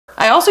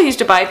I also used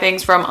to buy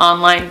things from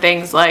online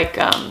things like,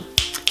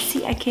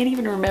 see, I can't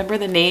even remember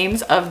the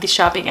names of the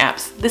shopping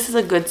apps. This is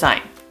a good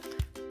sign.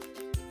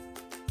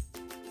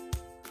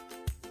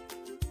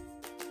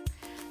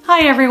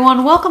 Hi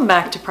everyone, welcome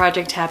back to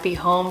Project Happy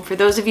Home. For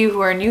those of you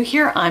who are new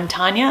here, I'm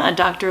Tanya, a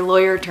doctor,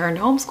 lawyer turned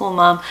homeschool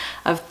mom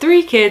of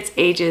 3 kids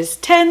ages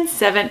 10,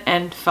 7,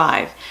 and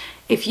 5.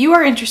 If you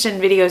are interested in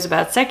videos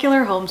about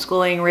secular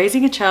homeschooling,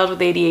 raising a child with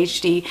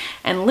ADHD,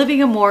 and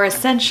living a more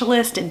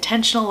essentialist,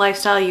 intentional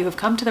lifestyle, you have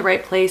come to the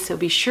right place, so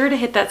be sure to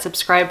hit that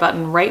subscribe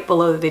button right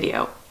below the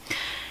video.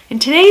 In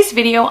today's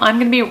video, I'm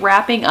going to be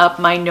wrapping up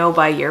my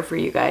no-buy year for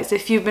you guys.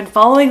 If you've been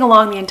following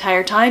along the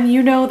entire time,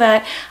 you know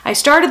that I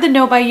started the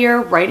no-buy year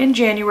right in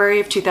January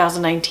of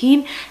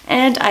 2019,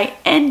 and I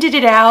ended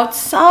it out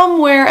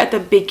somewhere at the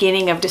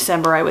beginning of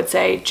December, I would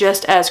say,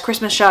 just as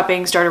Christmas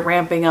shopping started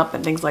ramping up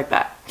and things like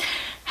that.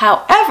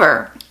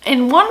 However,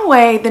 in one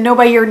way, the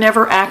no-buy year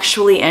never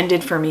actually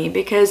ended for me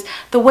because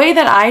the way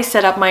that I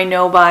set up my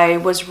no-buy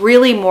was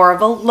really more of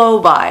a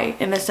low-buy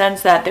in the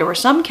sense that there were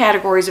some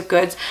categories of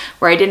goods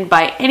where I didn't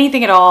buy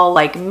anything at all,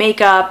 like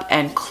makeup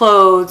and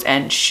clothes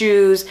and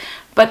shoes,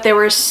 but there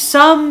were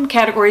some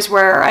categories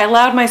where I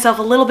allowed myself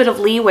a little bit of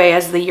leeway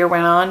as the year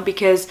went on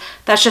because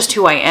that's just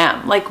who I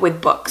am, like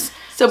with books.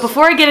 So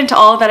before I get into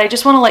all of that, I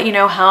just want to let you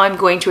know how I'm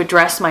going to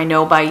address my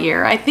no-buy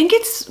year. I think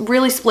it's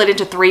really split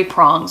into 3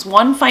 prongs.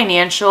 One,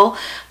 financial,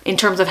 in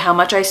terms of how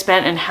much I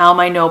spent and how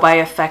my no-buy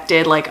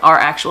affected like our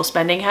actual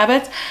spending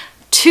habits.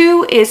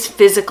 2 is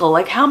physical,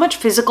 like how much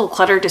physical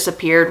clutter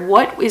disappeared,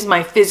 what is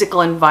my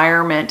physical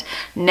environment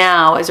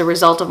now as a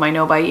result of my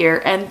no-buy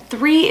year. And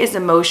 3 is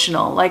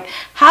emotional, like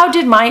how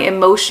did my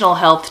emotional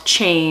health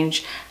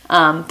change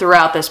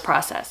throughout this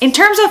process. In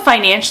terms of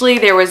financially,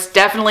 there was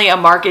definitely a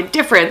marked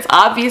difference,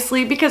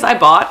 obviously, because I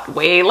bought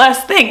way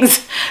less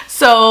things.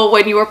 So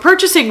when you are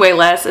purchasing way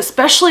less,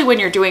 especially when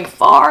you're doing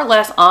far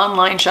less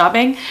online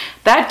shopping,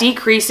 that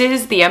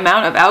decreases the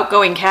amount of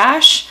outgoing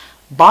cash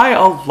by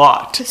a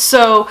lot.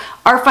 So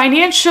our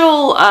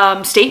financial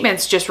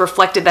statements just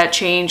reflected that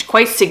change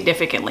quite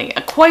significantly.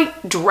 A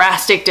quite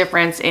drastic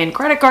difference in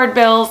credit card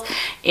bills,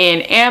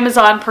 in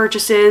Amazon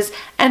purchases.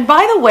 And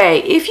by the way,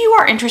 if you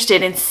are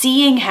interested in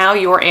seeing how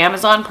your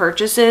Amazon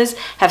purchases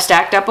have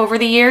stacked up over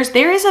the years,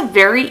 there is a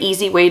very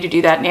easy way to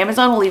do that. And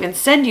Amazon will even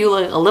send you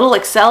a little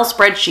Excel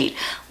spreadsheet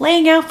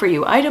laying out for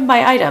you item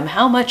by item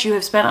how much you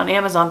have spent on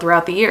Amazon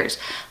throughout the years.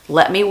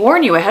 Let me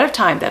warn you ahead of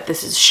time that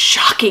this is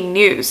shocking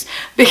news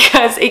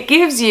because it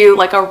gives you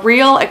like a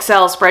real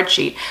Excel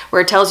spreadsheet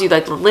where it tells you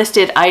like the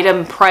listed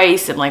item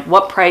price and like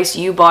what price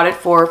you bought it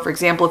for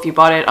example, if you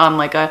bought it on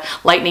like a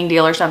lightning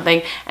deal or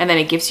something, and then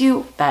it gives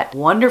you that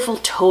wonderful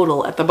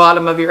total at the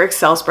bottom of your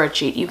Excel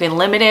spreadsheet. You can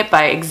limit it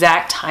by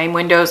exact time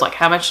windows, like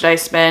how much did I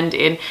spend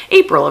in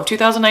April of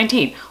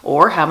 2019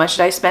 or how much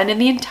did I spend in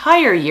the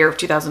entire year of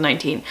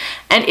 2019.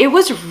 And it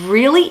was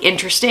really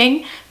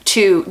interesting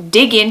to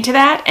dig into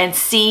that and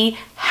see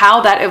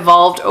how that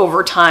evolved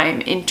over time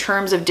in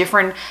terms of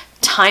different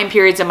time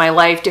periods in my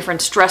life,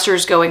 different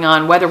stressors going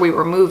on, whether we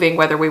were moving,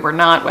 whether we were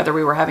not, whether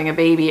we were having a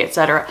baby,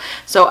 etc.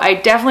 So I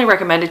definitely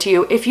recommend it to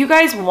you. If you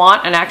guys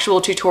want an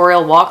actual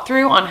tutorial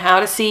walkthrough on how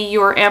to see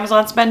your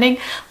Amazon spending,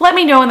 let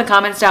me know in the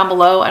comments down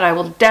below and I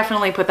will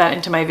definitely put that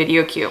into my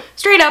video queue.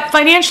 Straight up,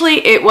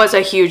 financially, it was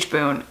a huge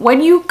boon. When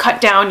you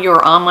cut down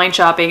your online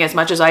shopping as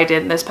much as I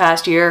did in this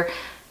past year,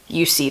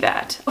 you see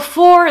that.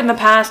 Before, in the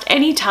past,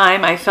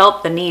 anytime I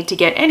felt the need to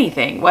get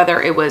anything, whether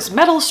it was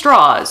metal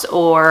straws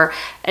or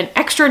an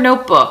extra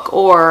notebook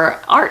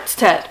or art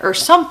set or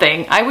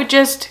something, I would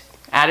just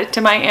add it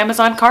to my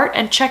Amazon cart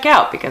and check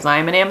out because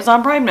I'm an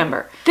Amazon Prime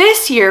member.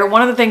 This year,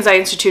 one of the things I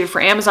instituted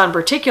for Amazon in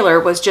particular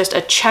was just a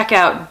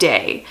checkout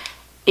day.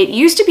 It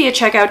used to be a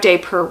checkout day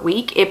per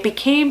week. It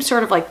became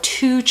sort of like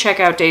 2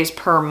 checkout days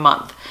per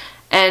month.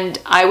 And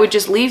I would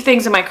just leave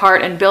things in my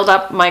cart and build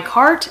up my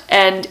cart.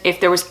 And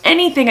if there was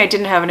anything I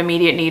didn't have an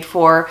immediate need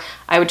for,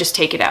 I would just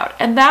take it out.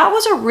 And that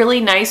was a really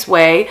nice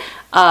way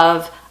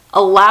of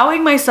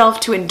allowing myself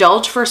to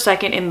indulge for a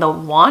second in the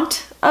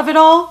want of it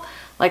all.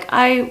 Like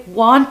I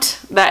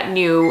want that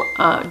new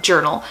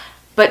journal,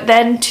 but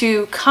then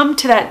to come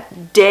to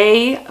that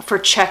day for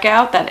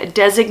checkout, that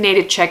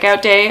designated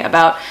checkout day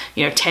about,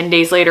 10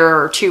 days later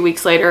or 2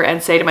 weeks later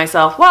and say to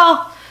myself,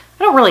 well,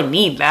 I don't really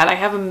need that. I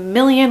have a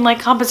million like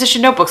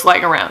composition notebooks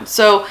lying around.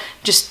 So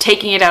just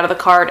taking it out of the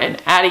cart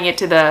and adding it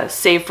to the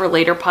save for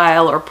later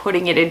pile or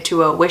putting it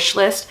into a wish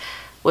list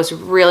was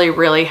really,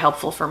 really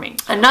helpful for me.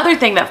 Another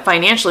thing that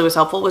financially was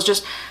helpful was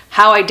just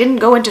how I didn't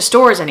go into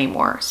stores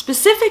anymore.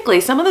 Specifically,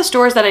 some of the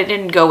stores that I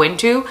didn't go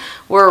into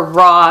were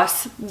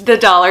Ross, the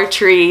Dollar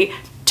Tree,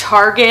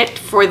 Target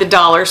for the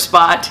dollar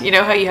spot. You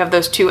know how you have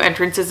those 2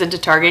 entrances into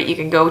Target? You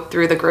can go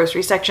through the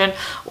grocery section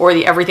or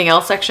the everything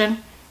else section.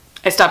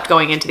 I stopped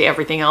going into the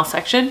everything else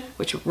section,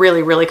 which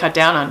really, really cut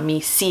down on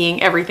me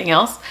seeing everything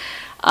else,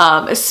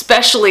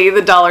 especially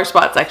the dollar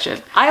spot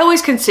section. I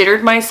always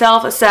considered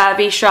myself a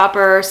savvy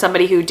shopper,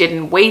 somebody who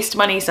didn't waste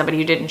money, somebody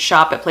who didn't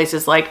shop at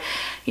places like,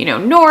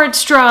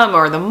 Nordstrom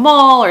or the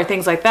mall or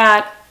things like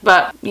that.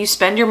 But you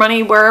spend your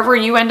money wherever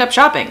you end up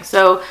shopping.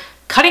 So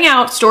cutting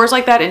out stores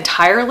like that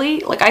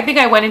entirely, like I think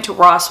I went into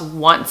Ross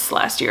once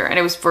last year and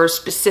it was for a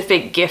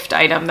specific gift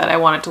item that I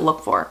wanted to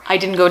look for. I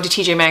didn't go to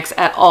TJ Maxx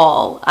at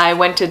all. I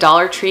went to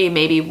Dollar Tree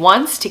maybe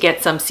once to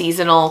get some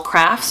seasonal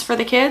crafts for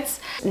the kids.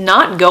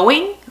 Not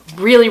going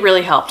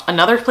really helped.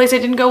 Another place I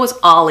didn't go was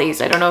Ollie's.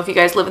 I don't know if you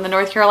guys live in the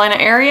North Carolina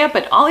area,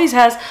 but Ollie's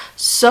has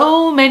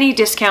so many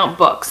discount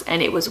books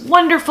and it was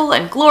wonderful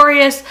and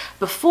glorious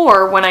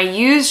before when I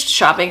used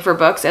shopping for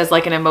books as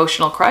like an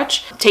emotional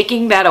crutch.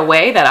 Taking that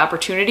away, that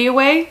opportunity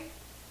away,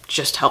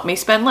 just helped me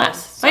spend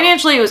less.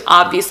 Financially, it was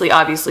obviously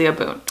a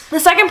boon. The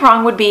second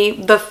prong would be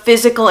the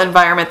physical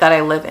environment that I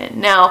live in.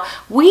 Now,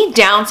 we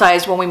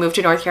downsized when we moved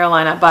to North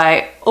Carolina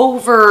by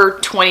over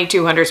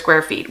 2,200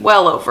 square feet,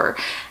 well over.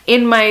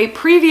 In my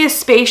previous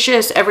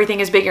spacious,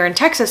 everything is bigger in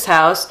Texas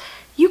house,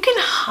 you can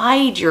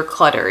hide your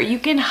clutter. You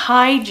can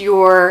hide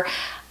your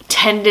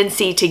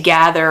tendency to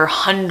gather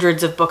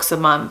hundreds of books a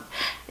month,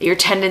 your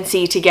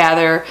tendency to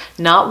gather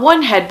not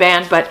one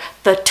headband, but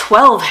the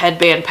 12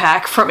 headband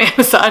pack from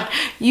Amazon.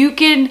 You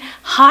can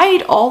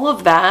hide all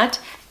of that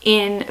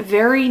in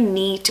very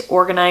neat,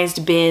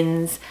 organized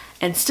bins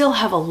and still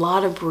have a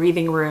lot of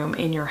breathing room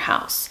in your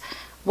house.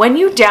 When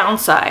you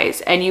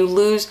downsize and you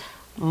lose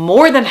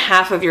more than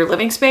half of your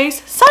living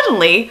space,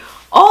 suddenly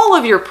all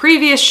of your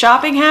previous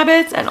shopping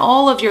habits and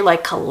all of your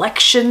like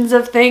collections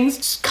of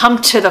things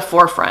come to the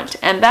forefront.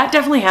 And that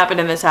definitely happened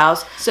in this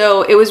house.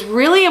 So it was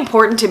really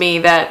important to me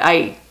that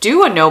I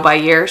do a no buy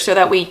year so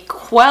that we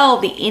quell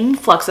the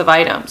influx of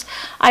items.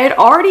 I had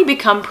already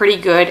become pretty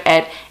good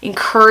at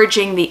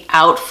encouraging the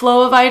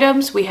outflow of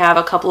items. We have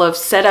a couple of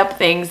setup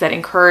things that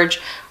encourage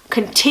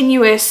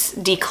continuous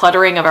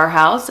decluttering of our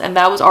house, and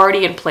that was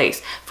already in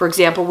place. For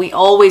example, we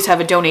always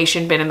have a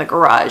donation bin in the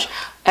garage.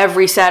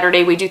 Every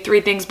Saturday we do 3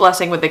 things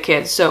blessing with the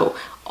kids, so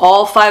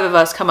all 5 of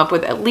us come up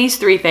with at least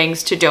 3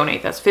 things to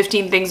donate. That's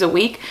 15 things a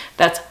week.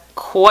 That's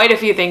quite a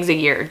few things a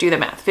year. Do the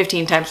math,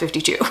 15 times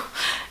 52.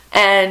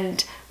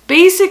 And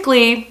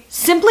basically,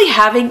 simply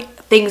having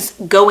things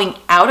going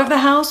out of the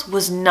house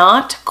was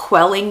not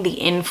quelling the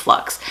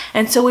influx.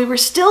 And so we were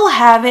still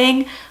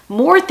having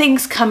more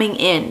things coming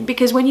in,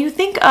 because when you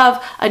think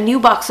of a new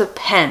box of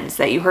pens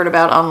that you heard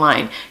about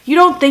online, you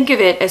don't think of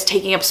it as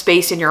taking up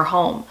space in your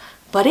home,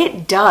 but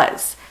it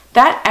does.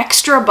 That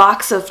extra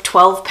box of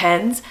 12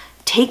 pens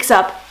takes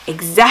up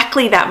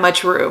exactly that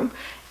much room,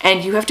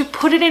 and you have to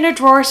put it in a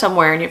drawer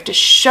somewhere, and you have to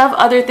shove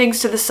other things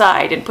to the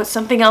side and put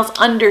something else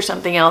under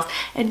something else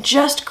and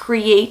just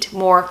create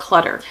more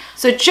clutter.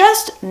 So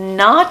just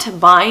not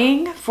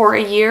buying for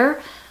a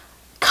year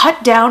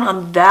cut down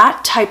on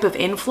that type of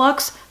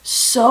influx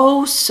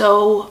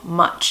so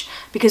much.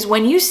 Because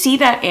when you see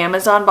that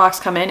Amazon box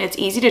come in, it's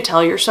easy to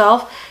tell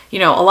yourself, you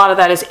know, a lot of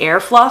that is air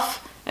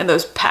fluff and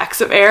those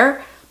packs of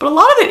air, but a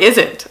lot of it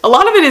isn't. A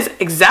lot of it is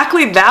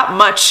exactly that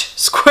much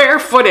square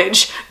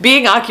footage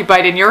being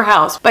occupied in your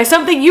house by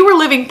something you were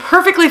living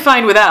perfectly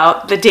fine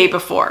without the day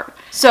before.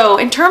 So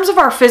in terms of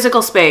our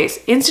physical space,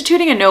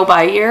 instituting a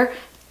no-buy year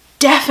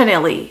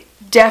definitely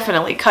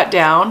cut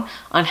down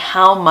on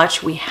how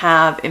much we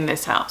have in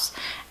this house.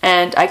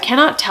 And I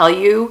cannot tell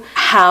you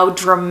how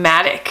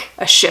dramatic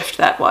a shift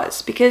that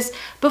was, because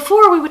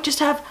before we would just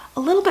have a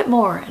little bit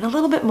more and a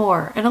little bit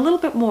more and a little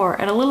bit more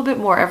and a little bit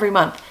more every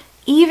month,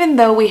 even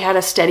though we had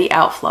a steady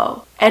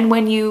outflow. And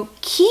when you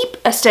keep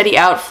a steady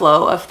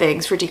outflow of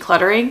things for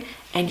decluttering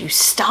and you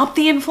stop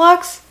the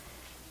influx,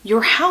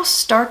 your house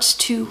starts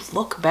to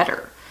look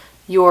better.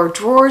 Your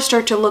drawers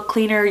start to look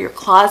cleaner, your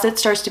closet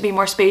starts to be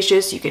more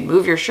spacious, you can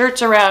move your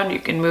shirts around, you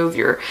can move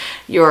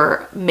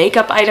your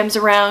makeup items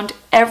around.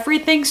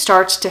 Everything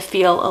starts to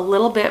feel a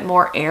little bit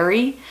more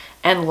airy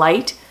and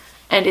light,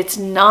 and it's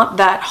not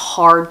that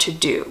hard to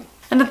do.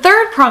 And the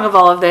third prong of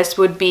all of this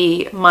would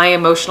be my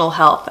emotional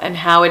health and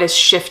how it has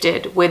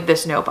shifted with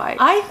this no-buy.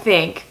 I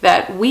think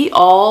that we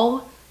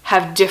all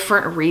have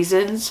different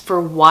reasons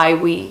for why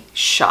we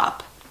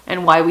shop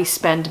and why we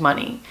spend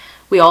money.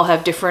 We all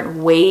have different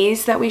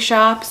ways that we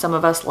shop. Some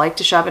of us like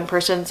to shop in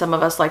person. Some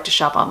of us like to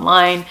shop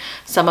online.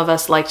 Some of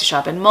us like to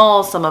shop in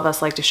malls. Some of us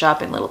like to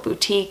shop in little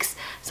boutiques.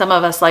 Some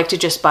of us like to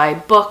just buy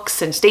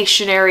books and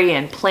stationery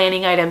and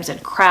planning items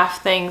and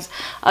craft things.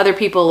 Other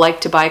people like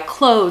to buy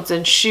clothes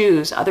and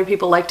shoes. Other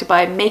people like to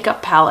buy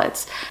makeup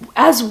palettes.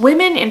 As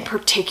women in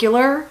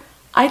particular,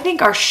 I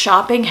think our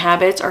shopping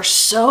habits are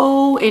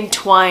so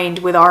entwined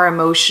with our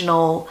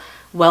emotional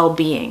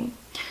well-being.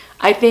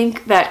 I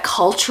think that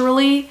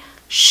culturally,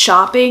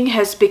 shopping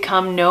has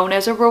become known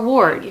as a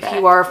reward. If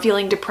you are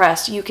feeling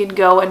depressed, you can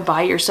go and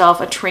buy yourself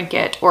a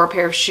trinket or a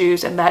pair of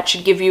shoes, and that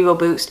should give you a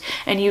boost,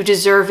 and you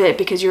deserve it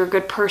because you're a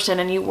good person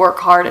and you work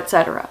hard,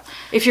 etc.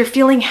 If you're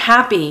feeling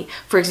happy,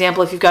 for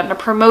example, if you've gotten a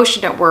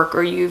promotion at work,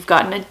 or you've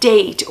gotten a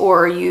date,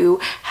 or you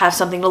have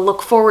something to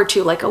look forward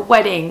to like a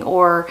wedding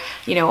or,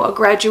 you know, a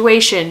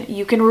graduation,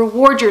 you can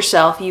reward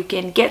yourself. You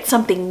can get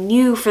something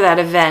new for that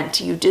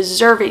event. You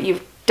deserve it.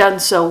 You've done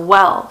so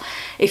well.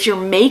 If you're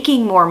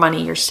making more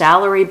money, your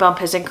salary bump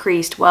has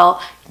increased,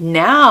 well,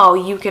 now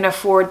you can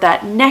afford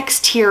that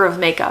next tier of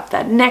makeup,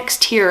 that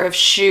next tier of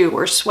shoe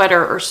or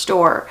sweater or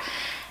store.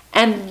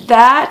 And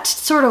that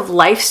sort of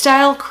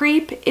lifestyle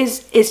creep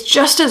is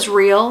just as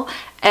real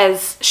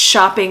as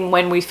shopping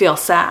when we feel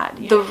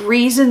sad. The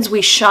reasons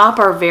we shop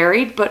are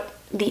varied, but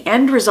the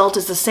end result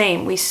is the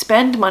same. We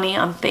spend money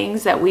on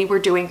things that we were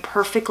doing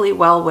perfectly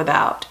well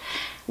without.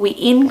 We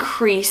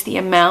increase the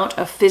amount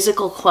of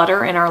physical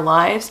clutter in our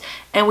lives,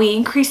 and we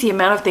increase the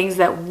amount of things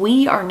that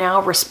we are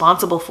now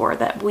responsible for,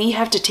 that we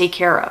have to take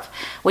care of.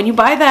 When you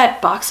buy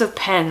that box of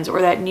pens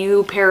or that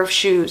new pair of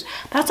shoes,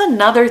 that's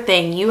another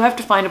thing you have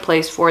to find a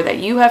place for, that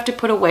you have to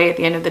put away at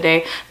the end of the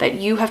day, that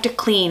you have to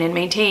clean and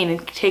maintain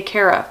and take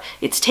care of.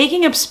 It's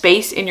taking up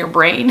space in your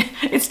brain.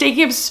 It's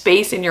taking up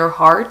space in your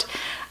heart.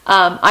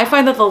 I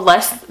find that the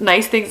less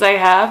nice things I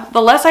have,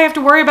 the less I have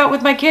to worry about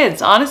with my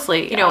kids,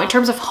 honestly. You know, in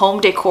terms of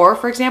home decor,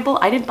 for example,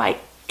 I didn't buy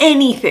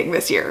anything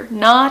this year.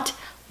 Not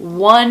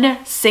one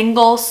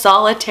single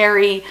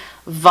solitary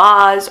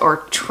vase or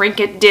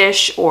trinket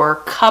dish or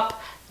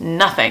cup,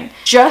 nothing.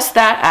 Just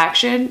that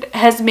action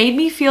has made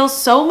me feel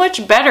so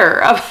much better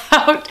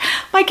about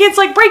my kids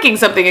like breaking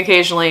something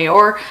occasionally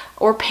or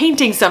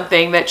painting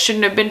something that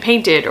shouldn't have been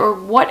painted or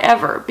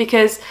whatever,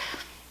 because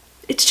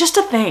it's just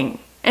a thing.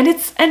 And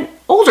it's an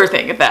older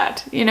thing at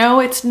that, you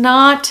know, it's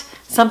not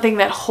something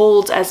that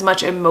holds as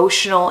much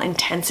emotional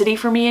intensity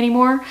for me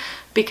anymore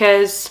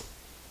because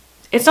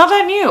it's not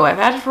that new. I've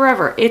had it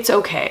forever. It's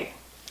okay.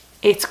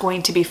 It's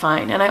going to be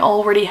fine. And I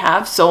already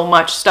have so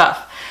much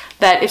stuff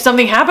that if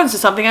something happens to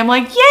something, I'm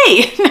like,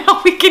 yay,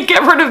 now we can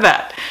get rid of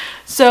that.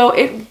 So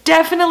it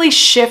definitely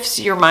shifts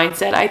your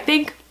mindset. I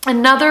think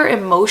another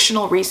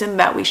emotional reason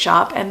that we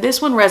shop, and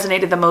this one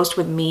resonated the most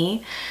with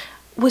me,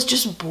 was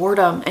just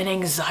boredom and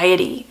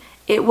anxiety.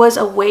 It was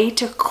a way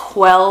to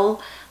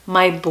quell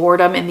my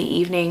boredom in the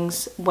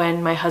evenings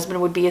when my husband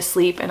would be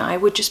asleep and I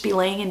would just be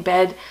laying in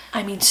bed.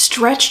 I mean,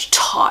 stretched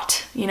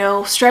taut, you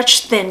know,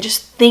 stretched thin,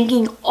 just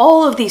thinking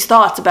all of these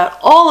thoughts about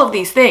all of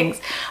these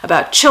things,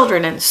 about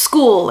children and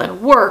school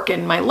and work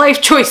and my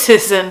life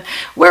choices and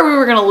where we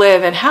were going to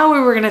live and how we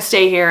were going to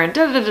stay here and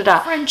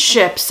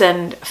friendships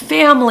and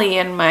family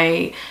and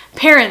my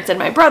parents and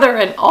my brother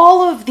and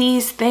all of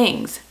these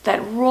things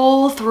that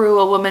roll through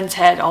a woman's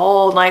head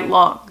all night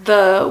long.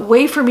 The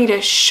way for me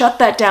to shut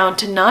that down,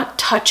 to not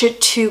touch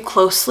it too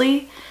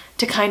closely,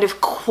 to kind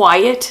of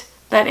quiet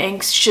that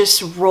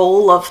anxious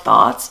roll of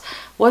thoughts,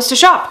 was to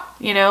shop.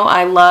 You know,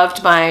 I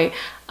loved my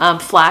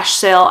flash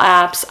sale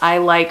apps. I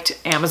liked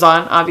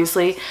Amazon,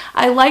 obviously.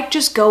 I liked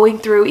just going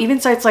through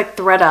even sites like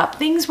Wrapup,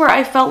 things where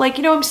I felt like,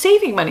 you know, I'm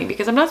saving money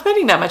because I'm not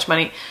spending that much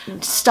money.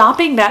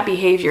 Stopping that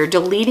behavior,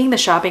 deleting the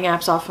shopping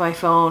apps off my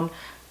phone,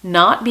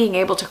 not being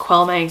able to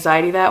quell my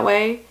anxiety that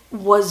way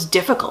was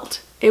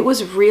difficult. It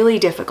was really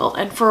difficult.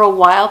 And for a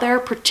while there,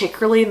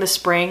 particularly in the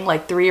spring,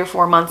 like 3 or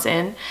 4 months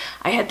in,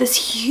 I had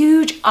this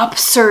huge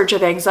upsurge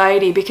of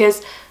anxiety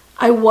because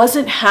I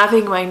wasn't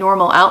having my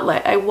normal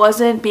outlet. I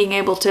wasn't being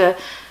able to,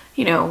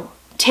 you know,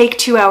 take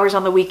 2 hours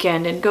on the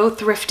weekend and go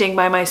thrifting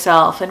by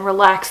myself and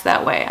relax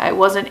that way. I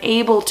wasn't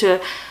able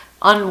to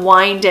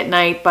unwind at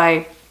night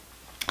by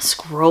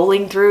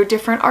scrolling through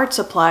different art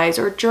supplies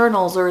or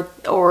journals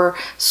or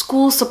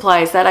school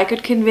supplies that I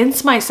could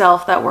convince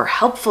myself that were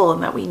helpful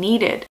and that we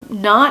needed.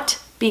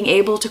 Not being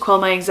able to quell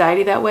my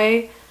anxiety that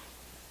way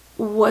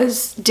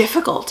was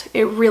difficult.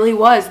 It really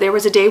was. There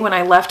was a day when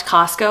I left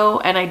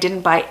Costco and I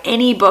didn't buy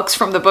any books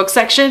from the book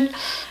section.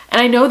 And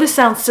I know this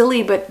sounds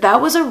silly, but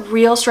that was a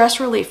real stress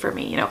relief for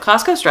me. You know,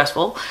 Costco's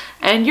stressful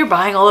and you're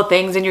buying all the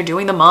things and you're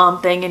doing the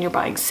mom thing and you're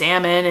buying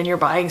salmon and you're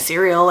buying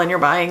cereal and you're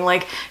buying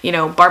like, you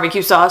know,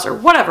 barbecue sauce or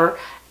whatever.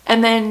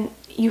 And then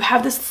you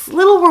have this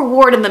little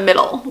reward in the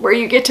middle where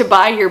you get to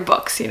buy your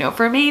books. You know,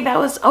 for me, that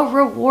was a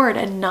reward,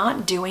 and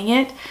not doing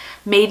it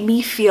made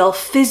me feel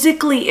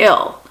physically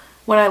ill.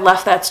 When I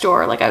left that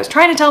store, like I was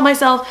trying to tell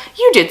myself,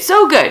 you did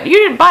so good. You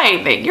didn't buy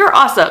anything. You're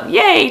awesome.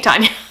 Yay,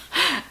 Tanya.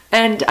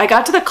 And I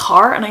got to the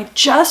car and I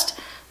just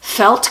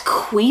felt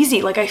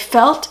queasy. Like I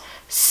felt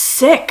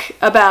sick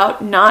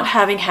about not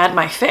having had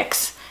my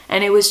fix.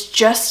 And it was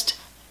just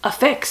a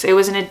fix. It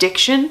was an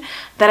addiction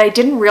that I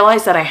didn't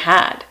realize that I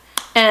had.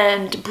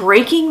 And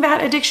breaking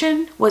that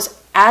addiction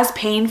was as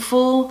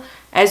painful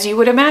as you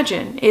would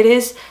imagine. It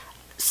is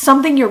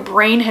something your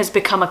brain has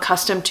become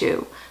accustomed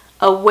to.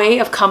 A way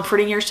of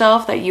comforting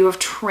yourself that you have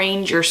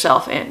trained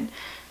yourself in.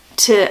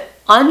 To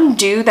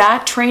undo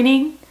that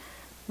training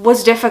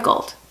was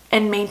difficult,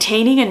 and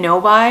maintaining a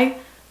no-buy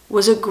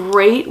was a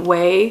great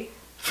way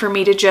for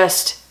me to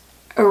just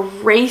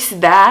erase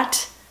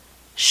that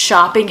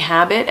shopping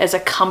habit as a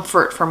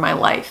comfort for my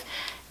life.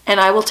 And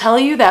I will tell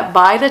you that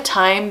by the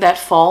time that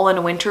fall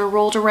and winter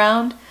rolled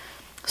around,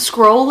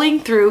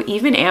 scrolling through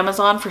even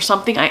Amazon for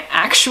something I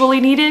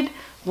actually needed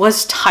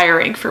was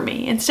tiring for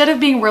me. Instead of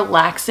being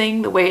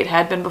relaxing the way it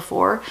had been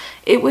before,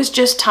 it was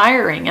just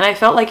tiring, and I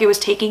felt like it was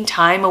taking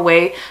time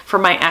away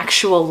from my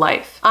actual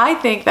life. I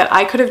think that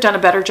I could have done a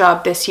better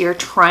job this year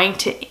trying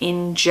to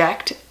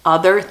inject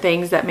other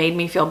things that made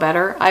me feel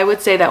better. I would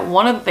say that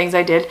one of the things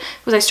I did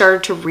was I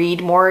started to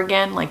read more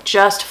again, like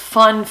just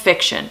fun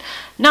fiction.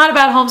 Not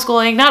about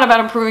homeschooling, not about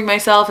improving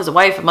myself as a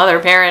wife, a mother,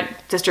 a parent,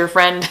 sister,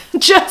 friend,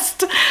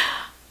 just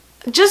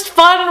just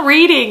fun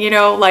reading, you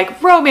know,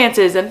 like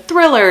romances and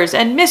thrillers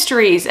and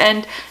mysteries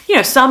and, you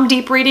know, some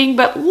deep reading,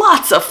 but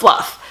lots of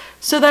fluff,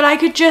 so that I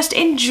could just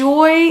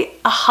enjoy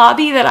a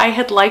hobby that I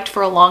had liked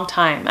for a long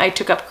time. I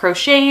took up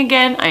crocheting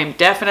again. I am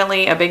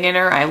definitely a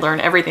beginner. I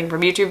learn everything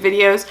from YouTube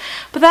videos,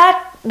 but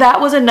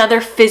that was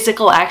another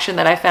physical action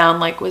that I found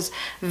like was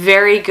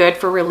very good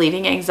for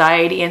relieving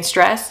anxiety and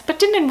stress, but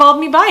didn't involve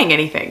me buying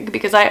anything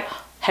because I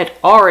had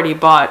already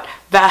bought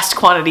vast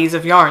quantities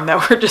of yarn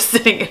that were just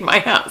sitting in my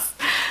house.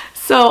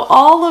 So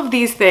all of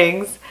these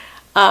things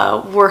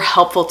were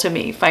helpful to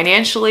me.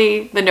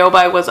 Financially, the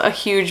no-buy was a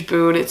huge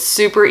boon. It's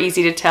super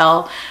easy to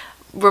tell.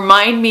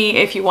 Remind me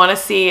if you want to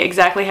see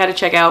exactly how to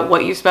check out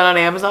what you spent on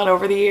Amazon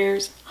over the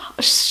years.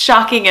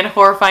 Shocking and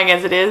horrifying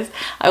as it is,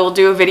 I will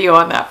do a video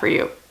on that for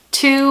you.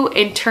 2,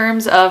 in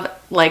terms of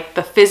like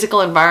the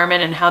physical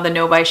environment and how the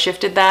no-buy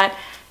shifted that,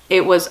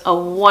 it was a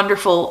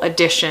wonderful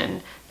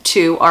addition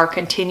to our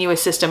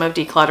continuous system of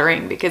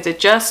decluttering because it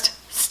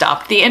just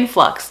stopped the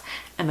influx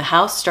and the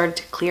house started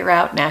to clear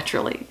out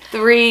naturally.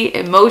 3,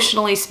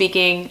 emotionally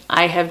speaking,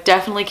 I have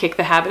definitely kicked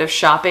the habit of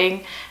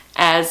shopping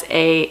as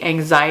a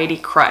anxiety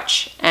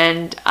crutch.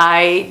 And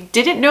I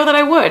didn't know that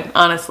I would,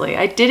 honestly.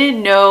 I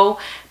didn't know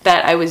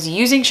that I was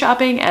using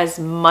shopping as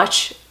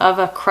much of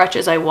a crutch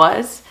as I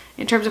was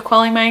in terms of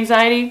quelling my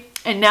anxiety.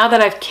 And now that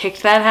I've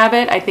kicked that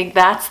habit, I think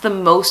that's the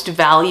most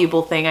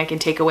valuable thing I can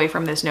take away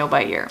from this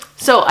no-buy year.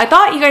 So I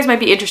thought you guys might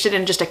be interested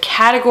in just a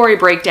category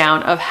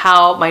breakdown of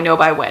how my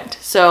no-buy went.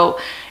 So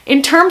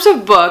in terms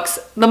of books,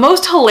 the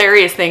most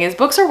hilarious thing is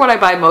books are what I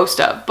buy most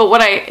of. But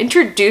when I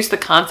introduced the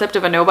concept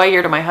of a no-buy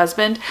year to my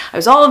husband, I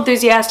was all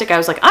enthusiastic. I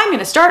was like, I'm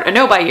gonna start a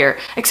no-buy year,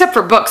 except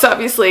for books,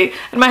 obviously.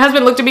 And my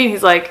husband looked at me and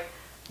he's like,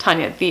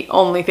 Tanya, the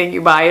only thing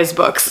you buy is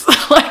books.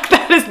 Like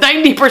that is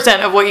 90%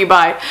 of what you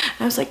buy.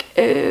 And I was like,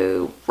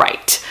 oh,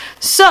 right.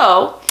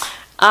 So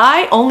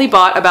I only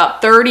bought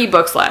about 30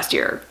 books last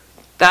year.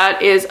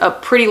 That is a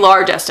pretty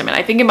large estimate.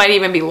 I think it might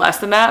even be less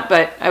than that,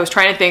 but I was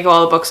trying to think of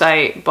all the books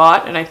I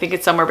bought, and I think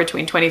it's somewhere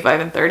between 25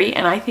 and 30,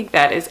 and I think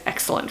that is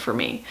excellent for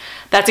me.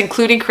 That's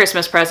including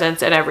Christmas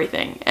presents and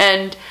everything.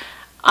 And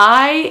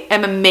I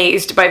am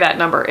amazed by that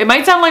number. It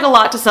might sound like a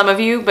lot to some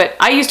of you, but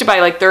I used to buy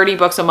like 30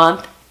 books a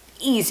month,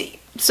 easy.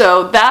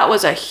 So that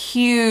was a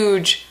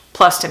huge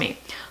plus to me.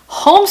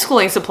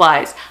 Homeschooling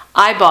supplies,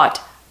 I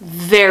bought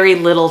very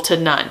little to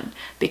none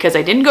because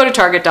I didn't go to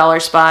Target Dollar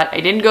Spot, I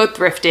didn't go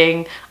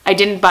thrifting, I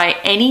didn't buy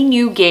any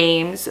new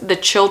games. The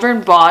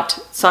children bought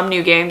some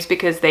new games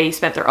because they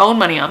spent their own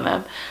money on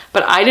them,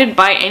 but I didn't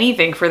buy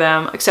anything for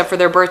them except for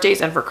their birthdays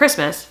and for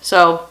Christmas.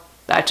 So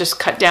that just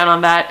cut down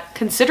on that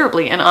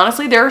considerably. And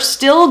honestly, there are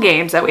still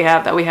games that we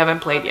haven't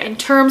played yet. In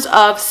terms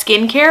of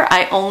skincare,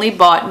 I only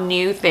bought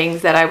new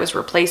things that I was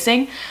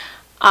replacing.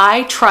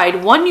 I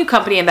tried one new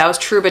company, and that was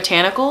True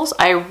Botanicals.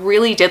 I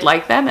really did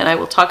like them, and I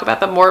will talk about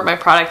them more at my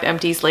product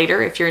empties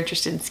later. If you're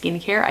interested in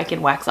skincare, I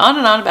can wax on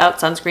and on about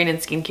sunscreen and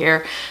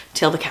skincare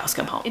till the cows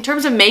come home. In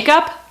terms of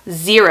makeup,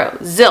 zero,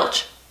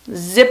 zilch,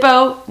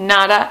 zippo,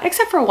 nada,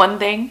 except for one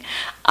thing.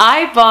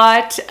 I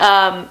bought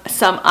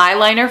some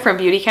eyeliner from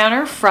Beauty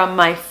Counter from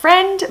my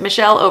friend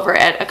Michelle over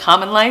at A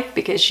Common Life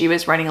because she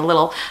was running a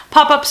little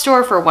pop-up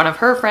store for one of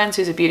her friends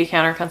who's a Beauty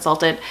Counter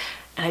consultant,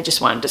 and I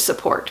just wanted to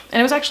support. And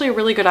it was actually a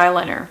really good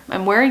eyeliner.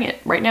 I'm wearing it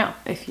right now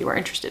if you are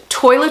interested.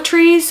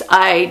 Toiletries,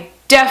 I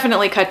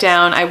definitely cut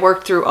down. I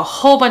worked through a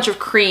whole bunch of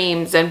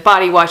creams and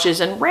body washes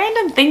and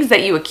random things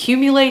that you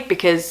accumulate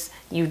because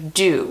you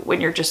do when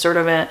you're just sort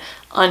of an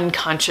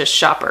unconscious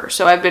shopper.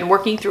 So I've been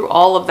working through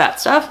all of that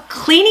stuff.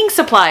 Cleaning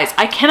supplies.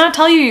 I cannot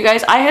tell you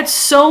guys, I had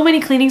so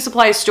many cleaning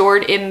supplies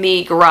stored in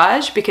the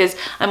garage because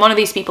I'm one of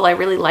these people, I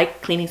really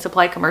like cleaning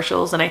supply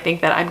commercials, and I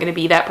think that I'm gonna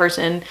be that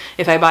person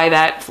if I buy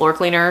that floor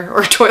cleaner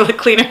or toilet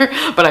cleaner,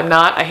 but I'm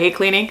not, I hate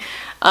cleaning.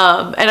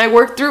 And I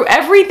worked through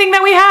everything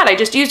that we had. I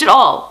just used it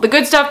all. The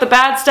good stuff, the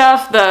bad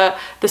stuff,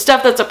 the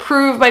stuff that's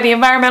approved by the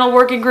environmental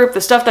working group, the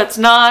stuff that's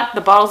not,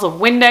 the bottles of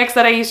Windex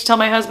that I used to tell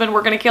my husband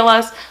were gonna kill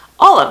us,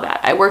 all of that.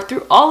 I worked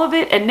through all of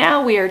it, and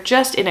now we are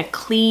just in a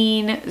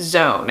clean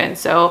zone. And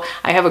so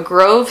I have a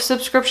Grove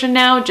subscription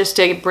now just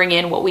to bring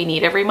in what we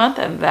need every month,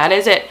 and that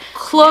is it.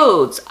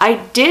 Clothes. I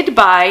did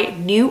buy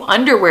new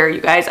underwear, you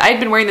guys. I'd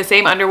been wearing the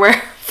same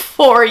underwear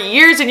for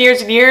years and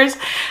years and years.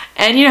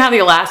 And you know how the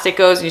elastic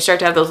goes and you start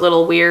to have those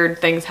little weird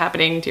things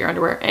happening to your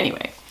underwear?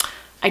 Anyway,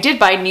 I did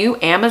buy new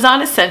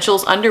Amazon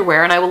Essentials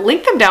underwear, and I will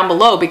link them down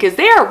below because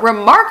they are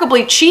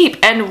remarkably cheap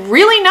and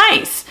really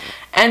nice.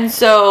 And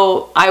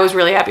so I was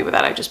really happy with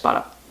that. I just bought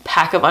a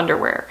pack of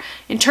underwear.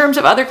 In terms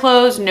of other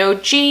clothes, no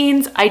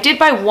jeans. I did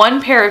buy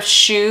one pair of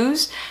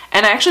shoes,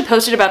 and I actually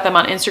posted about them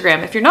on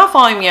Instagram. If you're not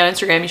following me on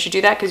Instagram, you should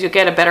do that because you'll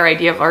get a better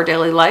idea of our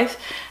daily life.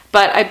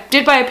 But I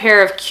did buy a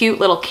pair of cute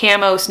little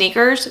camo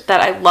sneakers that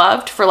I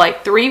loved for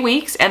like 3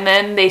 weeks, and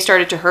then they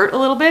started to hurt a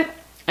little bit,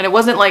 and it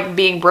wasn't like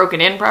being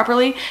broken in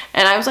properly.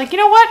 And I was like, you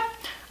know what?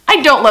 I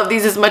don't love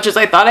these as much as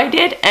I thought I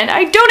did, and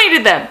I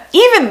donated them,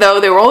 even though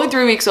they were only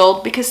 3 weeks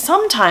old, because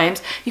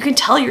sometimes you can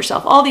tell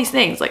yourself all these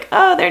things like,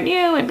 oh, they're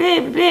new and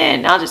blah, blah, blah,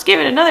 and I'll just give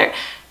it another.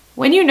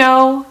 When you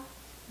know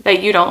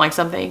that you don't like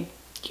something,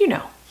 you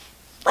know.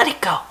 let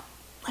it go.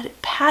 Let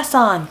it pass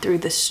on through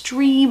the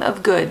stream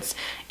of goods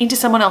into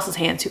someone else's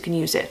hands who can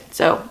use it.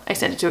 So I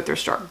sent it to a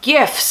thrift store.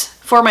 Gifts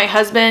for my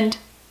husband,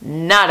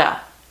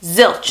 nada,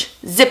 zilch,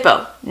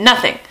 zippo,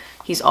 nothing.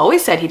 He's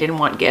always said he didn't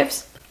want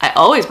gifts. I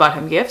always bought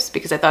him gifts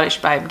because I thought I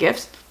should buy him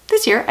gifts.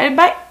 This year, I didn't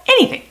buy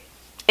anything.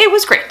 It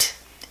was great.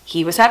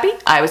 He was happy,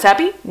 I was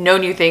happy. No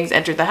new things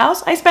entered the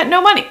house. I spent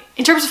no money.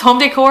 In terms of home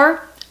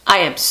decor, I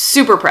am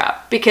super proud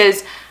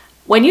because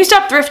when you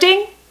stop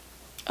thrifting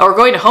or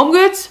going to Home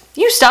Goods,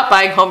 you stop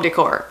buying home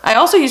decor. I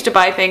also used to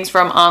buy things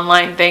from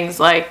online things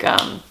like,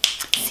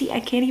 see,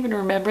 I can't even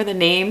remember the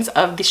names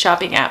of the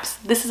shopping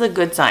apps. This is a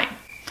good sign.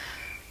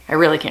 I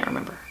really can't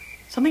remember.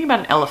 Something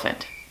about an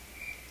elephant.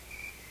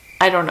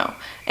 I don't know.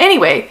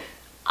 Anyway,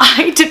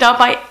 I did not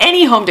buy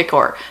any home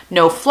decor.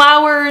 No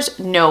flowers,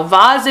 no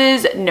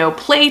vases, no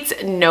plates,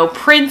 no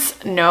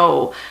prints,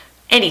 no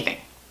anything.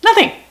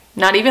 Nothing.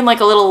 Not even like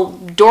a little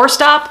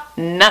doorstop,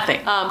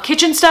 nothing.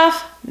 Kitchen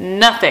stuff,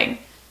 nothing.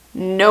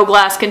 No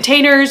glass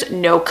containers,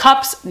 no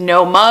cups,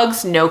 no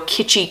mugs, no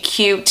kitschy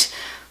cute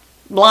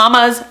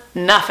llamas,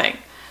 nothing.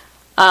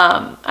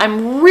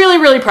 I'm really,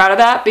 really proud of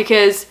that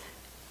because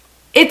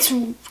it's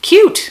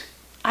cute.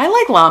 I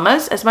like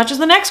llamas as much as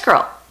the next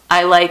girl.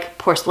 I like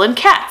porcelain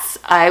cats.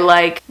 I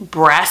like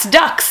brass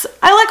ducks.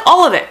 I like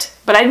all of it,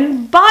 but I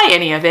didn't buy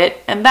any of it,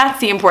 and that's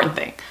the important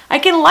thing. I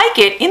can like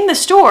it in the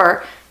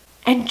store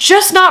and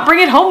just not bring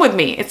it home with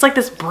me. It's like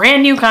this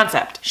brand new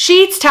concept.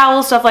 Sheets,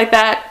 towels, stuff like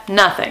that,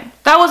 nothing.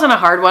 That wasn't a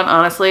hard one,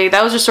 honestly.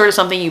 That was just sort of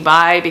something you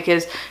buy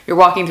because you're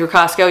walking through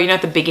Costco. You know,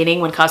 at the beginning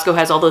when Costco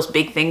has all those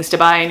big things to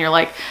buy and you're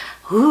like,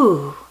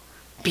 ooh,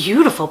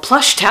 beautiful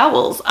plush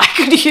towels. I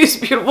could use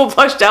beautiful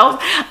plush towels.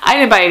 I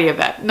didn't buy any of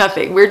that,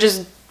 nothing. We're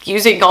just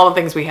using all the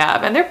things we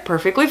have and they're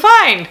perfectly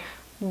fine.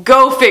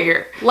 Go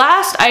figure.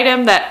 Last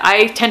item that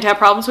I tend to have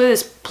problems with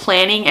is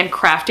planning and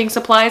crafting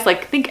supplies.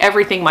 Like think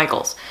everything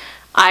Michaels.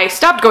 I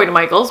stopped going to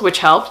Michaels, which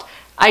helped.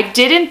 I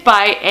didn't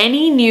buy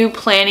any new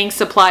planning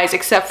supplies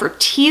except for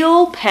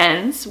teal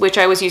pens, which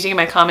I was using in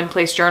my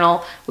commonplace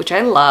journal, which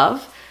I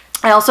love.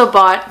 I also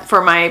bought,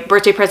 for my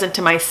birthday present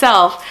to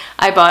myself,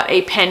 I bought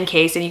a pen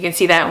case, and you can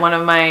see that in one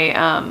of my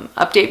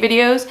update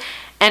videos.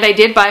 And I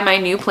did buy my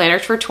new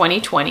planners for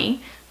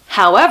 2020.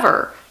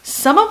 However,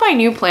 some of my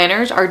new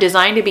planners are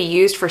designed to be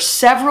used for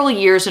several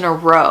years in a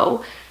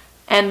row.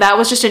 And that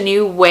was just a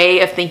new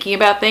way of thinking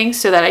about things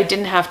so that I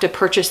didn't have to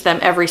purchase them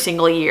every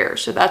single year.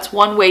 So that's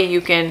one way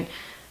you can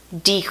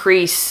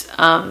decrease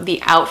the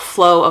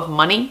outflow of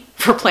money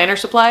for planner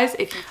supplies.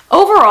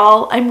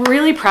 Overall, I'm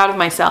really proud of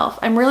myself.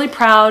 I'm really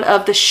proud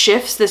of the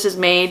shifts this has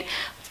made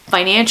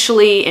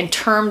financially, in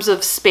terms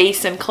of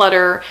space and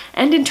clutter,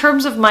 and in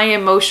terms of my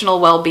emotional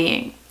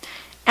well-being.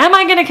 Am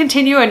I going to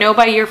continue a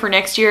no-buy year for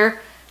next year?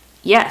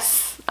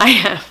 Yes, I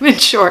am, in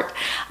short.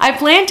 I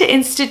plan to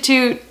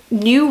institute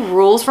new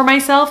rules for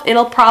myself.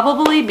 It'll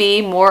probably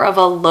be more of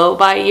a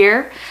low-buy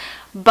year,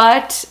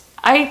 but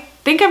I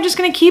think I'm just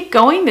going to keep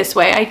going this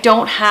way. I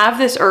don't have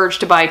this urge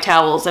to buy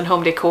towels and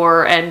home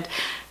decor and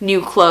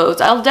new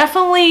clothes. I'll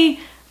definitely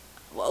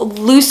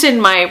loosen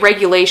my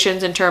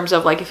regulations in terms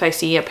of, like, if I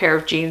see a pair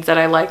of jeans that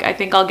I like, I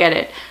think I'll get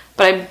it.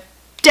 But I'm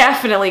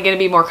definitely going to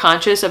be more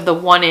conscious of the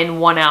one in,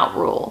 one out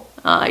rule.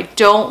 I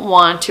don't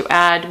want to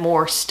add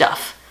more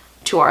stuff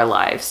to our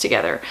lives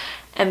together.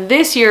 And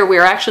this year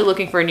we're actually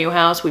looking for a new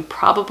house. We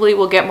probably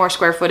will get more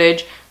square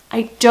footage.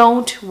 I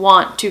don't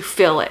want to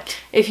fill it.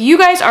 If you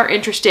guys are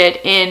interested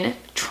in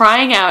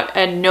trying out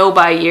a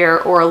no-buy year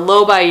or a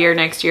low-buy year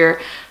next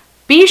year,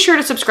 be sure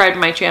to subscribe to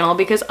my channel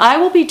because I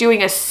will be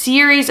doing a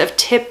series of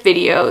tip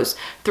videos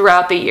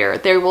throughout the year.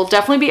 There will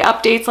definitely be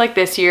updates like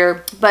this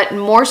year, but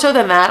more so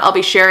than that, I'll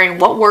be sharing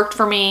what worked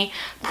for me,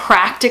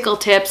 practical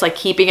tips like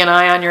keeping an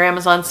eye on your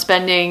Amazon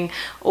spending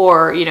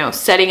or, you know,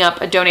 setting up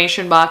a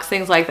donation box,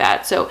 things like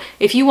that. So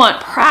if you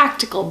want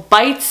practical,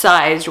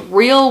 bite-sized,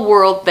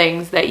 real-world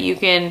things that you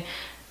can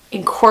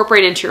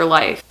incorporate into your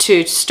life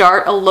to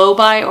start a low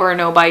buy or a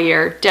no buy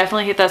year,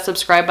 definitely hit that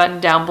subscribe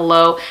button down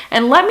below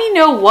and let me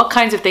know what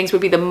kinds of things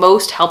would be the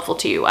most helpful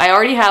to you. I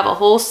already have a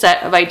whole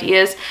set of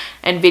ideas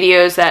and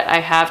videos that I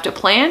have to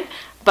plan,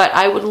 but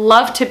I would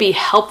love to be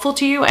helpful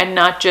to you and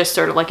not just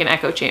sort of like an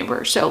echo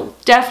chamber. So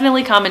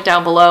definitely comment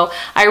down below.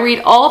 I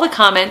read all the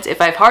comments. If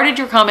I've hearted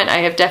your comment, I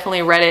have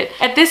definitely read it.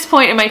 At this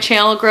point in my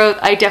channel growth,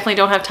 I definitely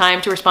don't have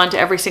time to respond to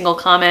every single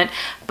comment,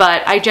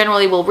 but I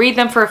generally will read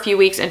them for a few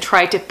weeks and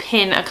try to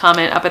pin a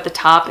comment up at the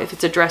top if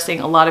it's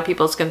addressing a lot of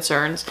people's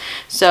concerns.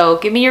 So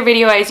give me your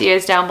video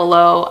ideas down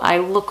below. I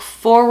look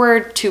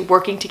forward to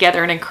working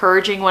together and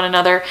encouraging one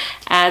another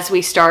as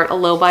we start a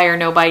low buy or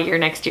no buy year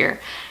next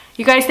year.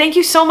 You guys, thank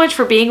you so much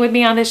for being with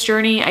me on this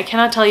journey. I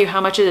cannot tell you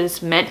how much it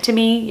has meant to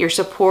me, your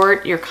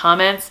support, your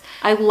comments.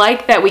 I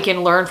like that we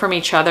can learn from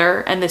each other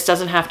and this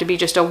doesn't have to be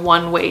just a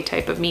one-way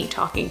type of me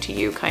talking to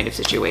you kind of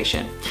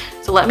situation.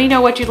 So let me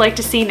know what you'd like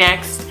to see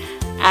next.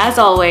 As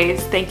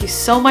always, thank you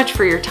so much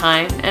for your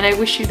time and I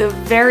wish you the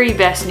very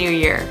best new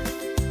year.